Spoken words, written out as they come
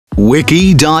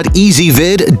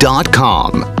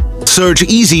wiki.ezvid.com. Search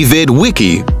EZVid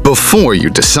Wiki before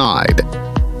you decide.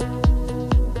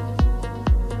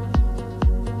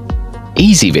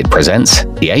 EZVid presents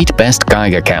the 8 best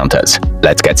Geiger counters.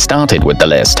 Let's get started with the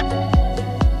list.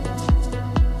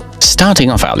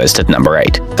 Starting off our list at number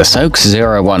 8, the SOEKS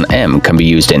 01M can be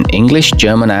used in English,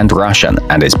 German and Russian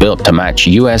and is built to match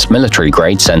US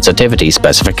military-grade sensitivity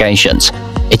specifications.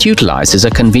 It utilizes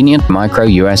a convenient micro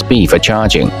USB for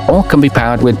charging or can be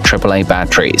powered with AAA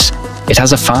batteries. It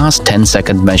has a fast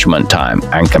 10-second measurement time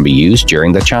and can be used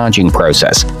during the charging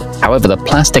process. However, the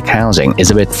plastic housing is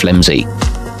a bit flimsy.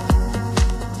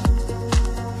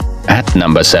 At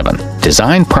number 7,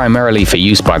 designed primarily for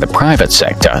use by the private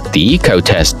sector, the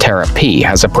Ecotest TERRA-P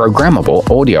has a programmable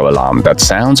audio alarm that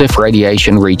sounds if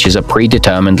radiation reaches a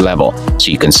predetermined level,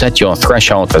 so you can set your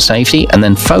threshold for safety and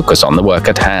then focus on the work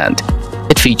at hand.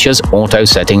 It features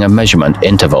auto-setting of measurement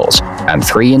intervals and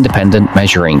 3 independent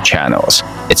measuring channels.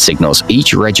 It signals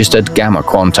each registered gamma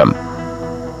quantum.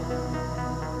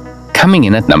 Coming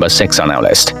in at number 6 on our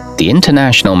list, the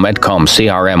International Medcom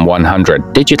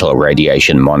CRM100 digital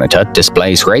radiation monitor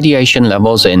displays radiation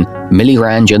levels in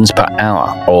millirangens per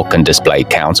hour or can display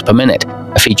counts per minute,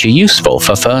 a feature useful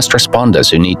for first responders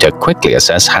who need to quickly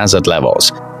assess hazard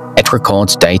levels. It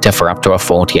records data for up to a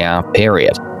 40-hour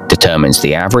period, determines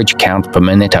the average count per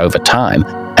minute over time,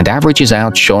 and averages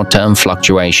out short-term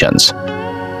fluctuations.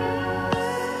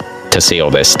 To see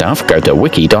all this stuff, go to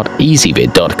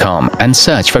wiki.ezvid.com and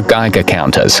search for Geiger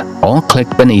counters, or click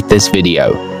beneath this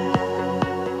video.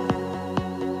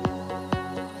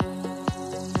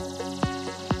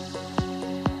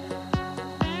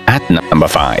 At number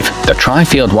 5, the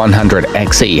Trifield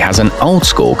 100XE has an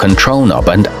old-school control knob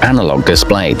and analog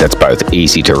display that's both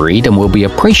easy to read and will be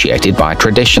appreciated by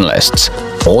traditionalists.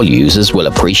 All users will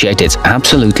appreciate its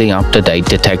absolutely up-to-date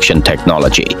detection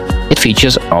technology. It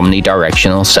features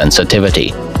omnidirectional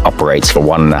sensitivity, operates for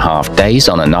 1.5 days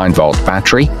on a 9-volt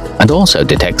battery, and also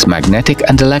detects magnetic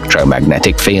and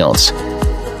electromagnetic fields.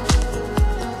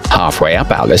 Halfway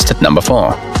up our list at number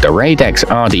 4, the RADEX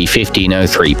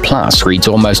RD1503 Plus reads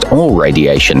almost all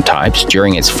radiation types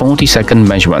during its 40-second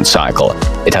measurement cycle.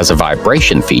 It has a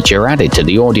vibration feature added to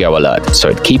the audio alert, so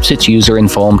it keeps its user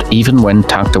informed even when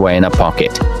tucked away in a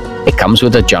pocket. It comes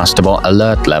with adjustable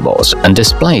alert levels and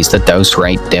displays the dose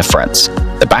rate difference.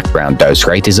 The background dose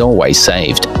rate is always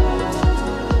saved.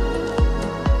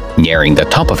 Nearing the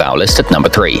top of our list at number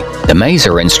 3, the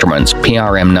Mazur Instruments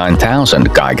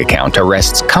PRM9000 Geiger counter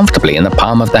rests comfortably in the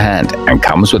palm of the hand and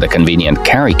comes with a convenient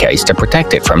carry case to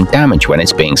protect it from damage when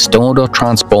it's being stored or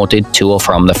transported to or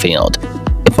from the field.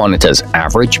 It monitors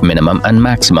average, minimum and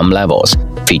maximum levels,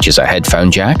 features a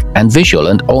headphone jack, and visual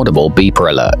and audible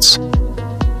beeper alerts.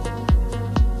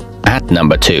 At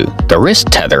number 2, the wrist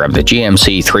tether of the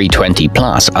GMC 320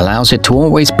 Plus allows it to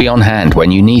always be on hand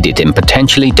when you need it in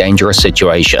potentially dangerous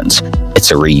situations.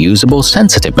 It's a reusable,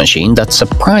 sensitive machine that's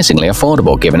surprisingly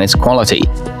affordable given its quality.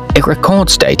 It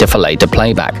records data for later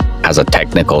playback, has a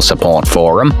technical support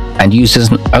forum, and uses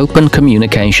an open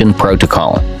communication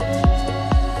protocol.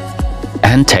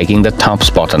 And taking the top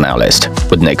spot on our list,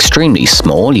 with an extremely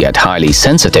small yet highly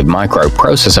sensitive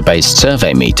microprocessor-based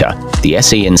survey meter, the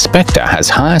SE Inspector has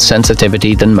higher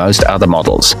sensitivity than most other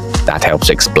models. That helps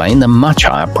explain the much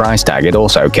higher price tag it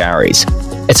also carries.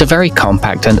 It's a very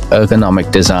compact and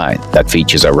ergonomic design that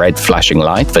features a red flashing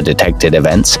light for detected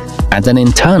events and an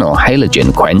internal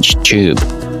halogen-quenched tube.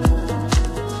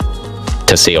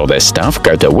 To see all this stuff,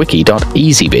 go to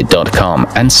wiki.ezvid.com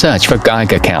and search for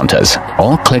Geiger counters,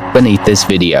 or click beneath this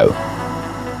video.